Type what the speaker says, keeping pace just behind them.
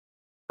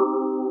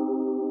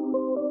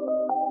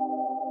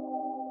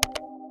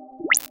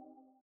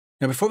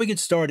Now, before we get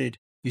started,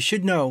 you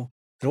should know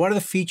that a lot of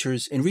the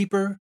features in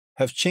Reaper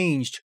have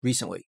changed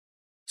recently.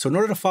 So in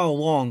order to follow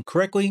along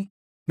correctly,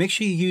 make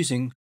sure you're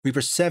using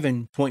Reaper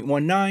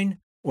 7.19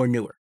 or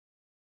newer.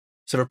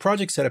 So I have a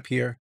project set up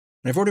here,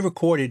 and I've already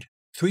recorded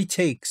 3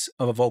 takes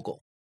of a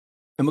vocal.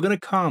 And we're going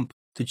to comp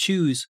to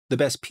choose the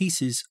best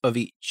pieces of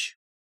each.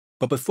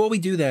 But before we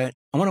do that,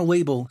 I want to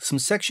label some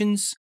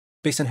sections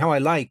based on how I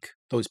like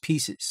those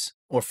pieces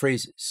or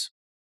phrases.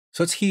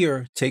 So let's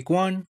hear take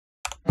 1.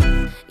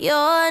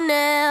 You're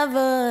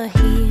never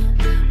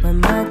here when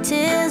my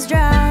tears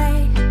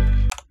dry.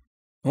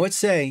 And let's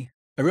say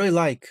I really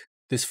like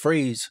this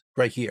phrase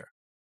right here.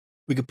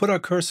 We could put our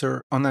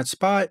cursor on that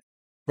spot,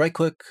 right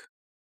click,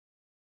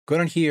 go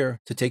down here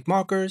to take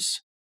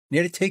markers, and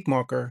add a take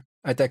marker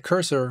at that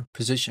cursor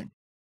position.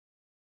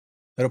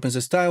 That opens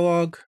this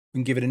dialog. We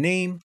can give it a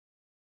name.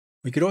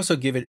 We could also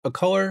give it a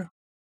color.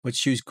 Let's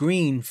choose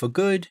green for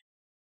good.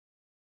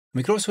 And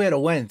we could also add a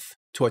length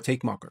to our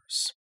take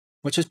markers.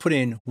 Let's just put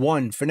in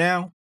 1 for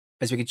now,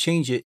 as we can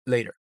change it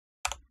later.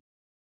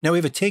 Now we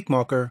have a take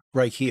marker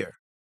right here.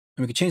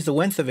 And we can change the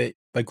length of it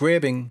by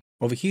grabbing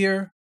over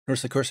here.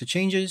 Notice the cursor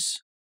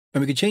changes.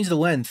 And we can change the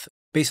length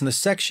based on the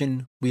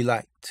section we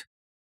liked.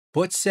 But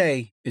let's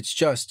say it's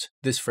just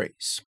this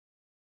phrase.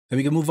 Then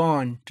we can move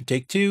on to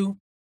take 2.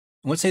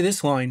 And let's say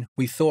this line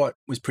we thought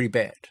was pretty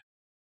bad.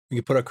 We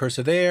can put our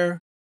cursor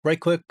there, right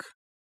click,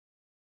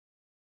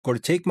 go to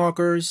take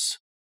markers,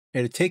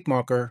 add a take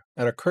marker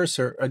at our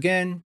cursor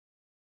again.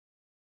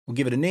 We'll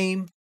give it a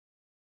name,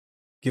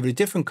 give it a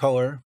different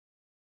color,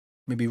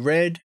 maybe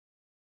red.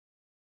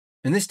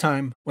 And this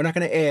time, we're not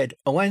going to add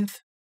a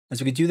length, as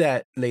we can do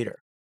that later.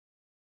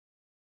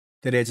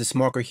 That adds this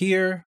marker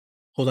here.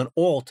 Hold on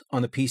Alt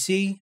on the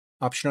PC,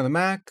 Option on the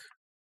Mac,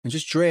 and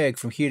just drag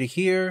from here to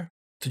here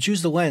to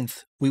choose the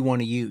length we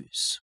want to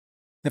use.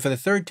 Now for the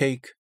third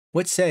take,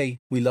 let's say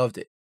we loved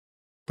it.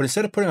 But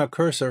instead of putting our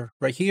cursor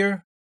right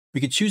here,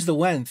 we could choose the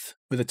length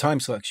with a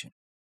time selection.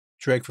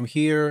 Drag from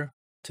here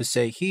to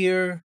say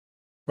here,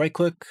 right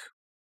click,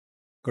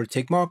 go to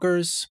take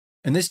markers,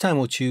 and this time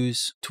we'll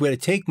choose to add a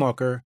take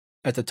marker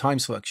at the time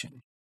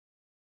selection.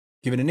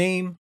 Give it a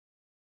name,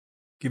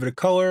 give it a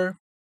color,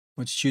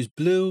 let's choose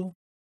blue,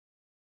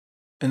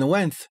 and the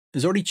length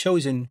is already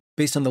chosen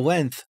based on the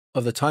length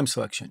of the time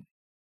selection.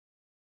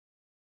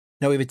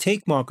 Now we have a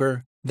take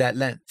marker that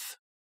length,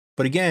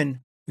 but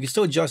again, we can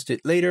still adjust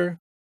it later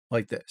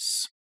like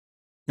this.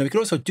 Now we can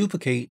also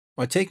duplicate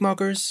our take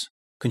markers,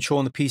 Control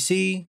on the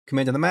PC,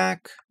 Command on the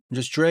Mac, and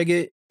just drag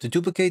it to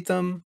duplicate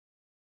them,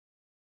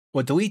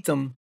 or delete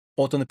them,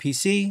 Alt on the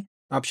PC,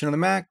 Option on the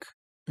Mac,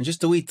 and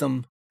just delete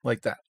them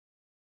like that.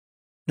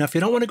 Now if you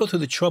don't want to go through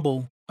the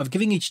trouble of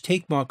giving each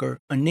take marker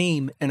a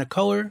name and a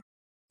color,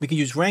 we can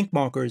use rank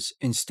markers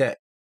instead.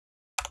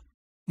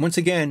 Once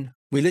again,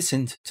 we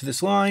listened to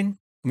this line,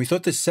 and we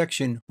thought this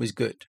section was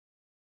good.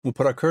 We'll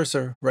put our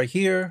cursor right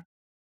here,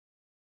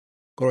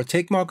 go to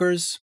take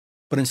markers,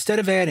 but instead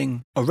of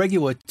adding a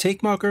regular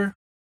take marker,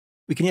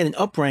 we can add an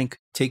uprank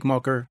take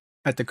marker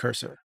at the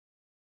cursor.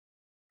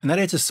 And that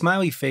adds a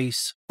smiley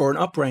face or an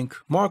uprank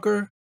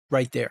marker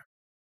right there,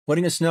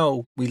 letting us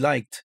know we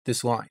liked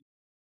this line.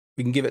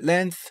 We can give it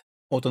length,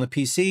 Alt on the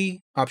PC,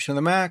 Option on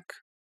the Mac,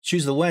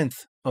 choose the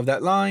length of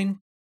that line.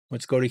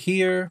 Let's go to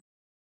here.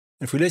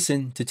 If we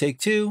listen to take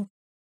 2,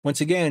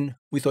 once again,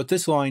 we thought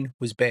this line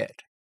was bad.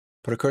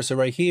 Put a cursor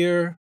right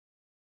here,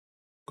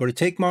 go to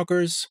take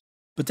markers,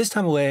 but this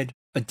time we'll add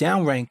a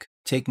downrank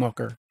take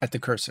marker at the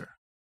cursor.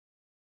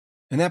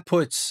 And that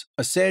puts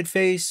a sad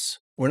face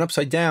or an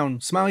upside down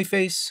smiley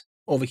face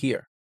over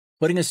here,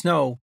 letting us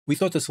know we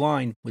thought this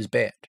line was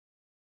bad.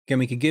 Again,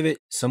 we could give it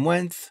some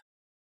length.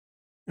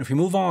 And if we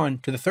move on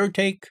to the third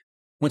take,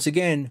 once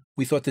again,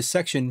 we thought this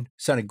section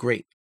sounded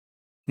great.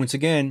 Once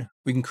again,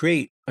 we can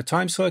create a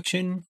time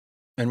selection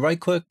and right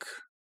click,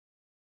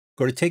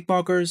 go to take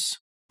markers,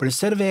 but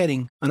instead of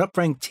adding an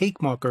uprank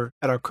take marker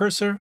at our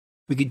cursor,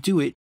 we could do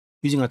it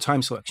using our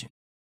time selection,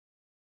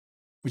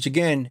 which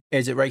again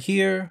adds it right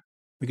here.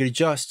 We could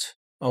adjust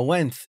a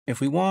length if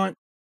we want,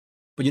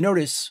 but you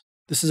notice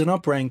this is an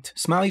upranked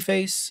smiley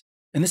face,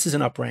 and this is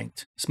an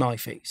upranked smiley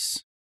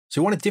face.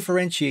 So we want to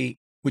differentiate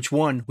which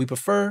one we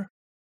prefer,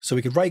 so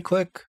we could right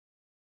click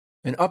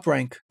and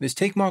uprank this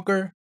take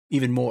marker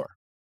even more,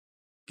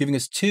 giving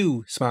us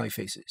 2 smiley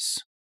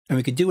faces. And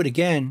we could do it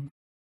again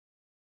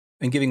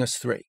and giving us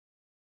 3.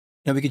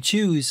 Now we could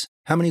choose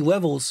how many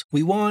levels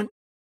we want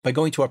by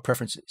going to our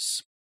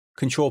preferences.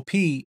 Control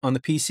P on the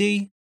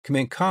PC,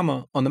 Command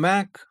comma on the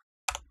Mac.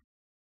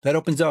 That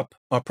opens up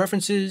our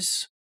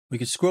preferences. We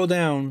could scroll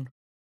down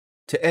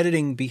to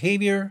editing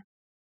behavior.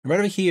 And right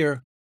over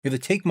here, we have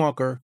the take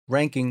marker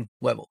ranking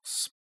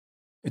levels.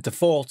 It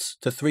defaults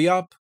to 3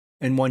 up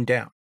and 1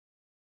 down.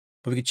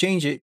 But we could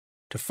change it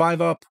to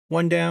 5 up,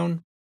 1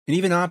 down, and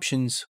even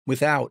options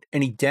without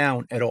any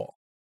down at all.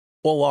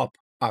 All up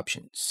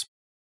options.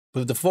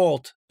 But the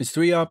default is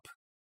 3 up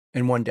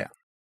and 1 down.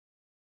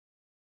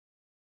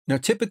 Now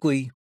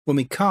typically, when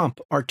we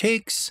comp our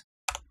takes,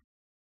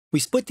 we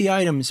split the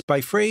items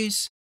by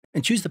phrase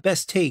and choose the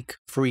best take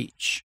for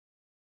each.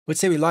 Let's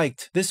say we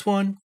liked this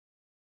one,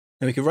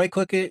 then we can right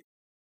click it,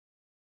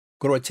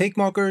 go to our take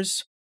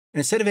markers, and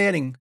instead of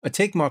adding a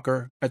take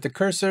marker at the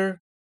cursor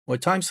or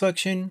time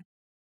selection,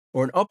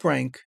 or an up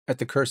rank at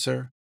the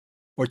cursor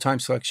or time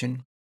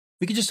selection,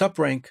 we can just up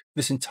rank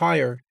this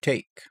entire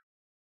take,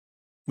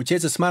 which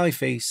adds a smiley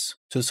face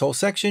to this whole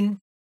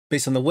section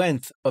based on the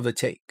length of the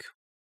take.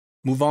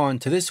 Move on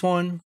to this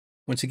one.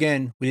 Once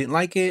again, we didn't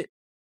like it.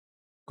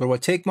 Go to our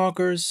take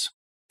markers.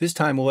 This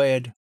time we'll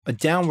add a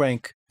down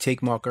rank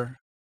take marker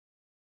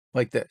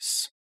like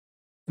this.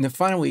 And then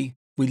finally,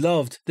 we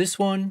loved this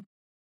one.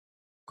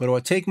 Go to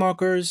our take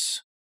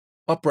markers,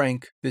 up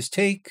rank this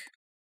take,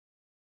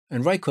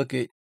 and right click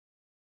it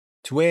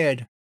to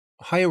add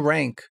a higher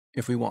rank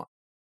if we want.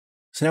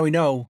 So now we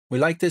know we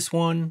like this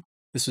one,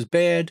 this was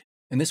bad,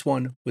 and this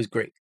one was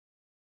great.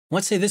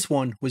 Let's say this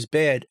one was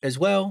bad as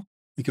well.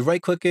 We could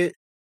right click it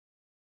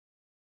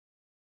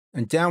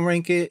and down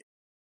rank it.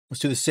 Let's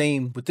do the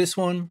same with this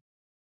one.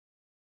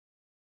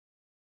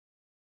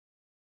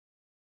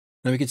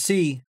 Now we can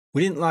see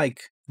we didn't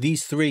like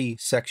these 3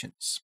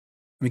 sections.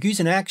 We can use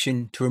an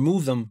action to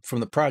remove them from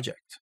the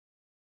project.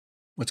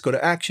 Let's go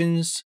to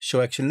Actions,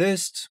 Show Action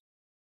List,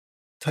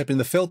 type in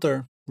the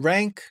filter,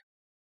 Rank,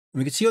 and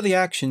we can see all the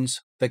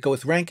actions that go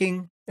with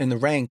ranking and the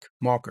rank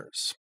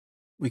markers.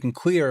 We can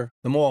clear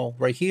them all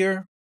right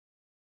here.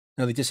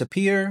 Now they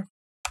disappear.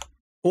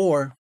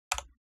 Or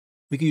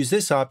we can use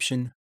this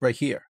option right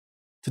here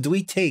to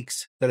delete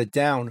takes that are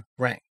down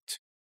ranked.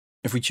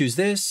 If we choose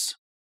this,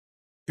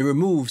 it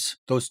removes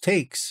those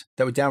takes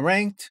that were down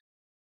ranked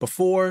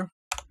before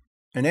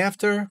and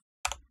after.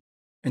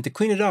 And to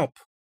clean it up,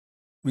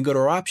 we can go to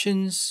our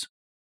options,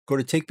 go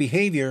to take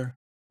behavior,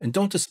 and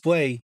don't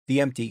display the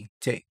empty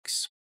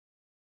takes.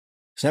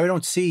 So now we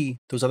don't see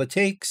those other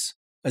takes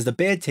as the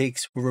bad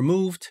takes were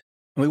removed,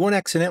 and we won't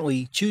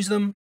accidentally choose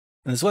them,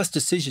 and there's less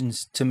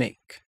decisions to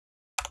make.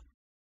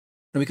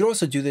 And we could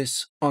also do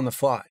this on the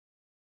fly,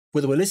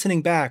 whether we're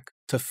listening back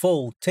to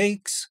full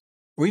takes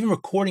or even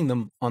recording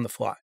them on the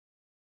fly.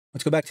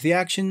 Let's go back to the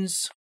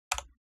actions,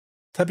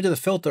 type into the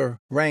filter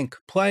rank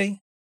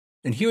play,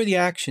 and here are the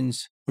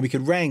actions where we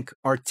could rank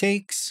our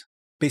takes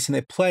based on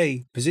their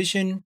play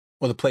position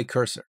or the play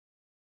cursor.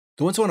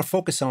 The ones I want to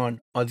focus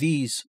on are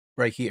these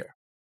right here.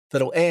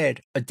 That'll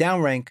add a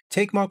down rank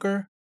take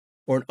marker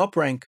or an up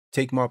rank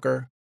take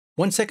marker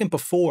 1 second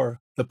before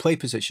the play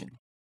position.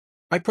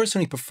 I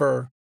personally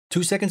prefer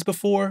 2 seconds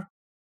before,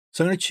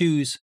 so I'm going to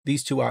choose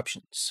these 2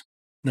 options.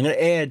 And I'm going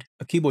to add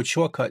a keyboard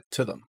shortcut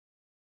to them.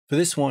 For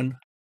this one,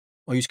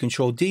 I'll use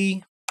Control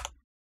D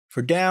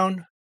for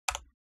down,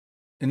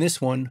 and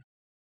this one,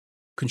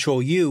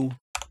 Control U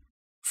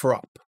for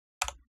up.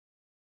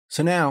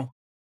 So now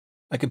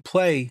I can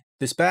play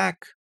this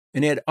back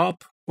and add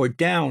up or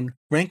down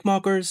rank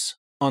markers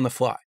on the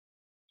fly,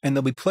 and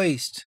they'll be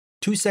placed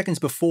 2 seconds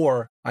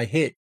before I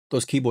hit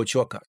those keyboard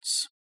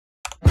shortcuts.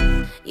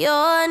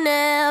 You're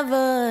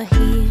never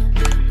here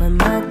when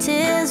my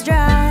tears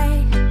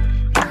dry.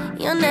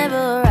 You're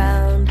never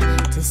around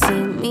to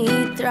see me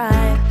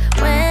thrive.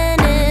 When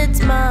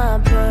it's my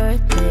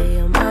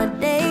birthday or my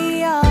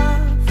day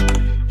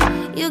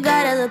off, you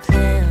got other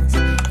plans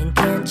and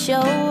can't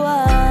show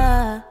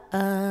up.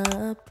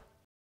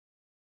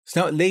 It's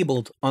now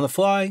labeled on the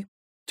fly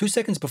 2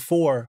 seconds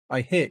before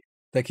I hit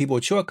that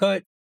keyboard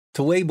shortcut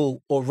to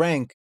label or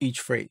rank each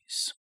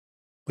phrase.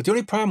 But the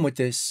only problem with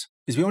this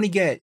is we only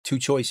get 2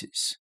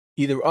 choices,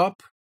 either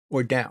up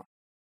or down.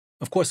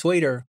 Of course,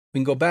 later we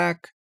can go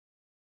back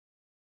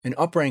and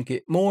up rank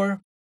it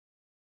more,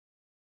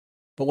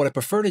 but what I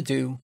prefer to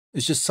do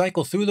is just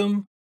cycle through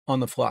them on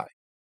the fly.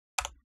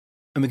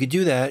 And we could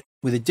do that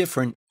with a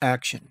different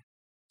action.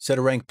 Instead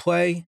of rank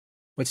play,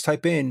 let's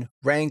type in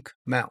rank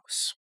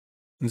mouse.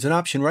 And there's an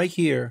option right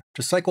here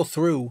to cycle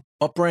through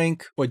up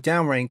rank or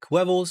down rank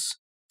levels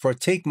for a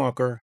take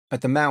marker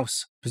at the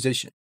mouse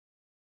position.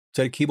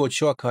 Set a keyboard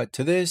shortcut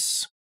to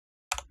this.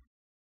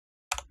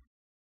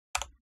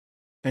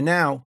 And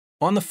now,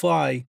 on the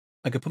fly,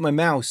 I can put my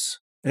mouse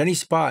at any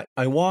spot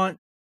I want,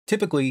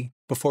 typically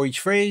before each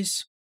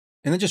phrase,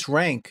 and then just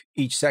rank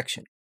each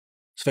section.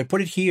 So if I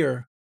put it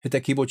here, hit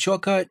that keyboard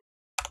shortcut,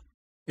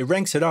 it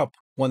ranks it up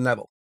 1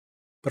 level.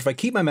 But if I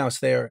keep my mouse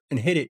there and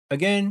hit it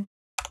again,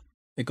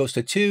 it goes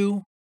to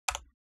 2,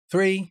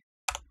 3,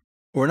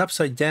 or an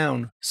upside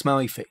down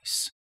smiley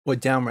face, or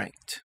down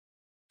ranked.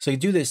 So you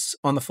do this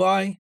on the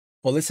fly,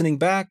 while listening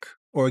back,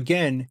 or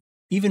again,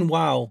 even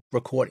while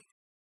recording.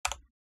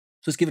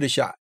 So let's give it a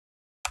shot.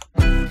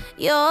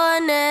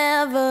 You're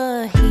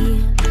never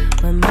here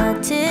when my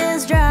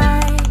tears dry.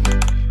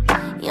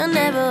 You're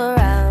never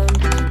around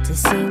to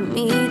see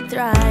me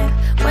thrive.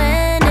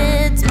 When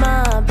it's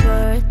my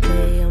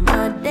birthday or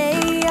my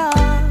day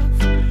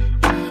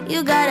off,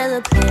 you got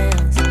other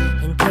plans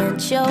and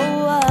can't show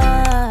up.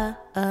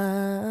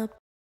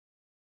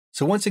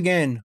 So once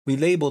again, we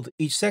labeled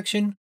each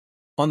section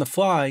on the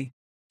fly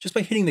just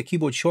by hitting the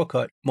keyboard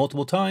shortcut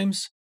multiple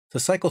times to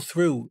cycle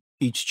through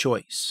each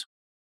choice.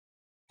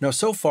 Now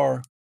so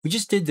far, we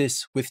just did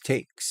this with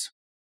takes,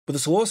 but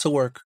this will also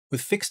work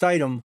with fixed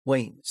item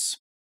lanes.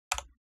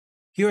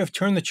 Here I've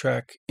turned the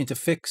track into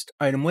fixed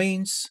item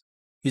lanes.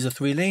 Here's the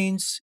 3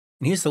 lanes,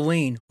 and here's the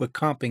lane we're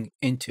comping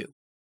into.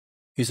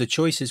 Here's the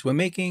choices we're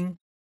making.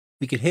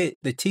 We could hit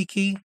the T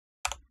key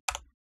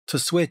to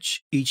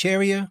switch each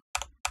area,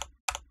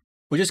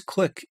 or just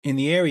click in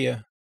the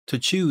area to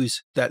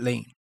choose that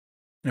lane.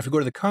 And if we go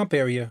to the comp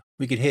area,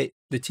 we could hit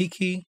the T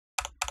key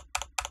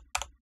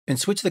and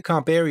switch the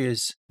comp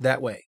areas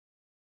that way.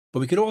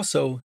 But we could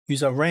also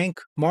use our rank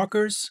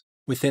markers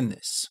within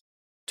this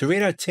to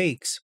rate our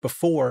takes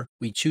before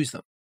we choose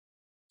them.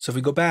 So if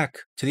we go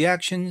back to the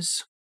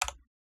actions,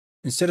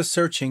 instead of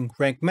searching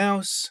rank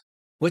mouse,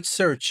 let's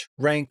search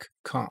rank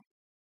comp.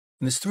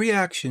 And there's 3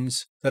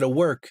 actions that'll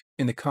work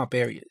in the comp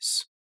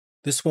areas.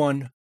 This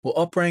one will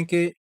up rank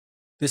it,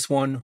 this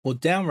one will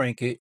down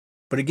rank it,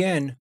 but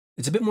again,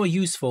 it's a bit more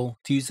useful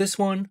to use this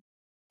one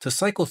to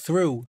cycle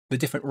through the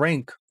different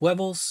rank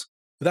levels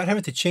without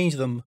having to change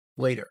them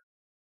later.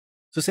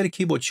 So set a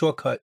keyboard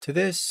shortcut to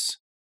this.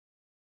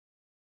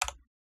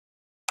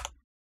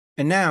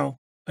 And now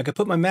I can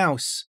put my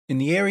mouse in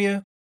the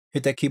area,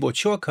 hit that keyboard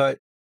shortcut,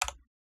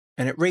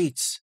 and it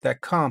rates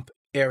that comp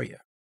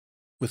area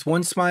with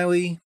 1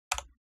 smiley,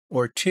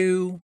 or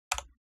 2,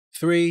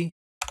 3,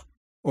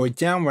 or a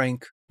down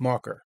rank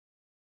marker.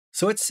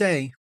 So let's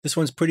say this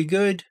one's pretty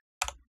good.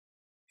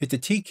 Hit the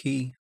T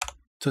key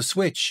to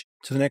switch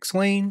to the next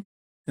lane,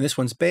 and this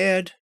one's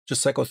bad.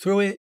 Just cycle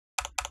through it.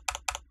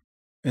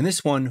 And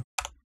this one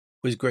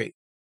was great.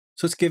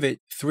 So let's give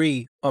it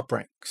 3 up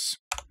ranks.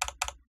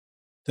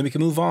 Then we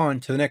can move on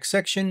to the next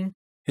section,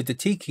 hit the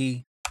T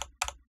key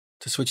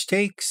to switch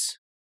takes.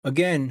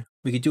 Again,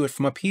 we could do it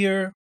from up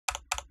here.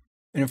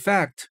 And in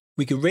fact,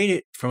 we could rate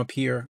it from up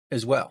here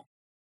as well,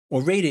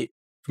 or rate it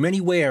from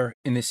anywhere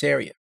in this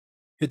area.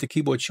 Hit the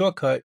keyboard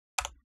shortcut,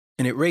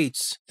 and it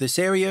rates this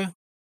area,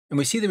 and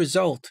we see the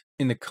result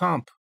in the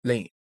comp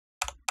lane.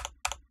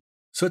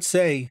 So let's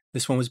say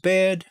this one was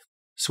bad,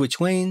 switch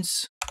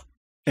lanes,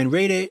 and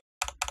rate it.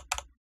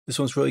 This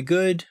one's really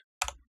good,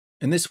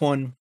 and this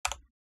one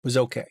was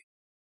okay.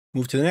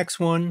 Move to the next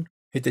one,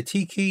 hit the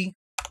T key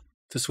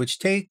to switch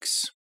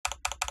takes.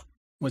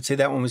 Let's say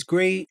that one was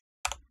great,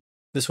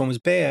 this one was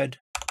bad,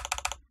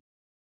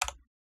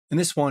 and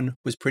this one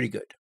was pretty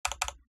good.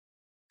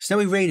 So now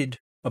we rated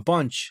a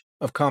bunch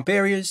of comp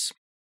areas,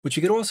 which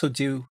we could also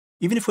do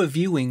even if we're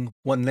viewing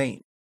one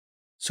lane.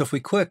 So if we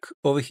click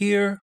over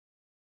here,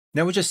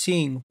 now we're just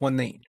seeing one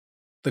lane,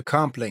 the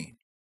comp lane.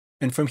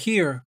 And from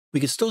here, we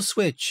can still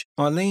switch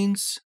our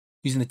lanes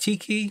using the T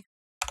key,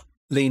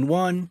 lane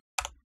 1,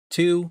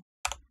 2,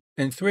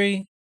 and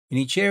 3 in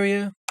each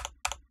area.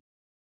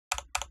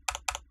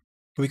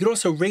 We could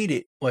also rate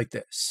it like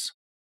this.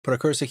 Put our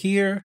cursor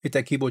here, hit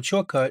that keyboard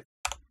shortcut,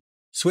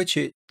 switch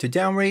it to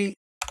down rate,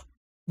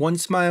 1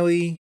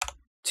 smiley,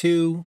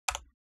 2,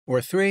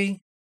 or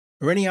 3,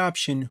 or any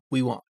option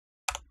we want.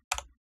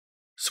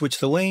 Switch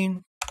the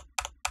lane,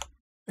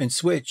 and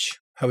switch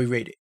how we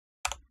rate it.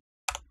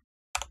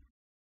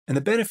 And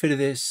the benefit of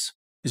this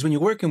is when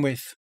you're working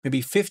with maybe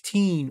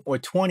 15 or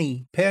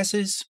 20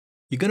 passes,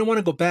 you're going to want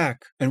to go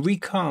back and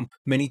recomp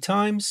many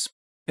times.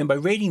 And by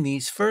rating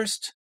these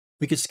first,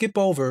 we could skip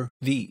over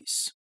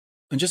these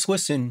and just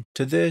listen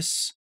to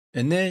this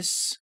and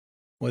this,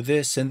 or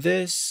this and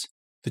this,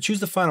 to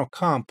choose the final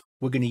comp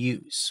we're going to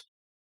use.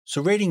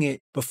 So rating it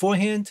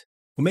beforehand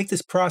will make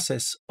this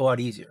process a lot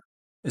easier,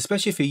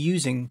 especially if you're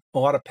using a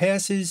lot of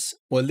passes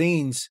or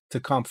lanes to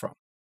comp from.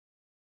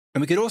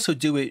 And we could also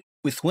do it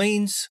with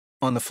lanes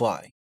on the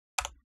fly.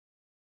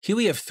 Here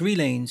we have 3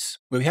 lanes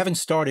where we haven't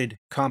started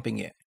comping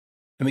yet,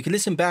 and we can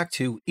listen back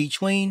to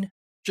each lane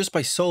just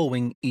by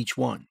soloing each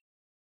one.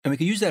 And we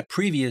can use that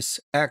previous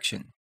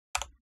action.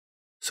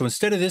 So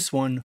instead of this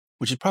one,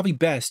 which is probably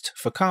best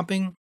for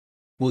comping,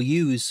 we'll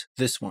use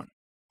this one,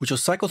 which will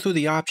cycle through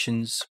the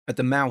options at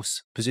the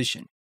mouse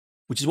position,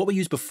 which is what we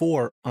used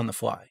before on the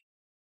fly.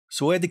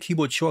 So we'll add the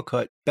keyboard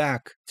shortcut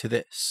back to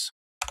this.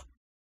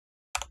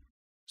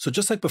 So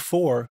just like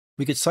before,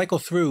 we could cycle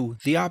through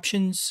the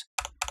options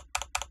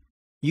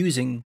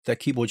using that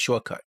keyboard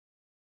shortcut.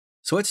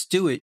 So let's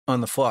do it on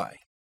the fly.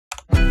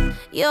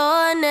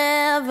 You're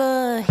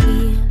never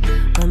here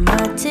when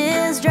my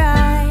tears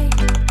dry.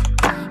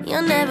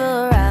 You're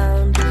never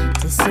around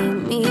to see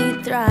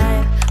me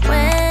thrive.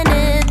 When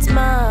it's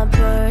my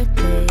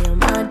birthday or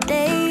my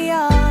day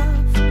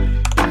off,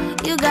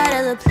 you got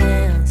other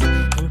plans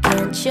and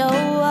can't show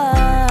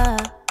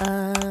up.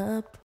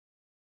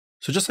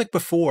 So just like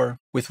before,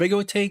 with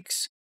regular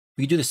takes,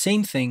 we can do the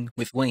same thing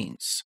with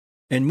lanes,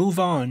 and move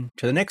on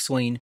to the next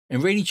lane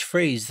and rate each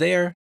phrase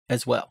there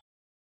as well.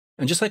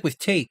 And just like with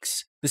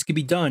takes, this can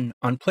be done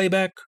on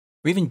playback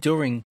or even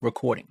during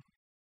recording.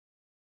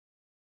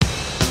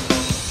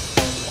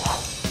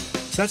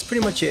 So that's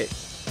pretty much it.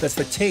 That's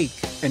the take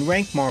and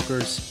rank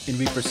markers in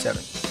Reaper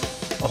 7.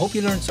 I hope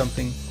you learned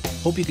something,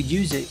 hope you could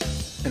use it,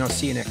 and I'll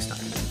see you next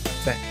time.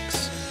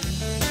 Thanks.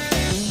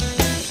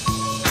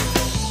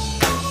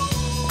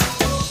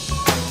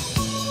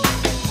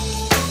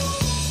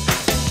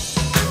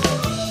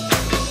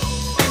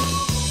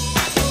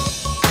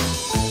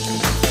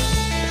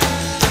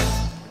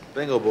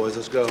 Bingo, boys,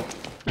 let's go.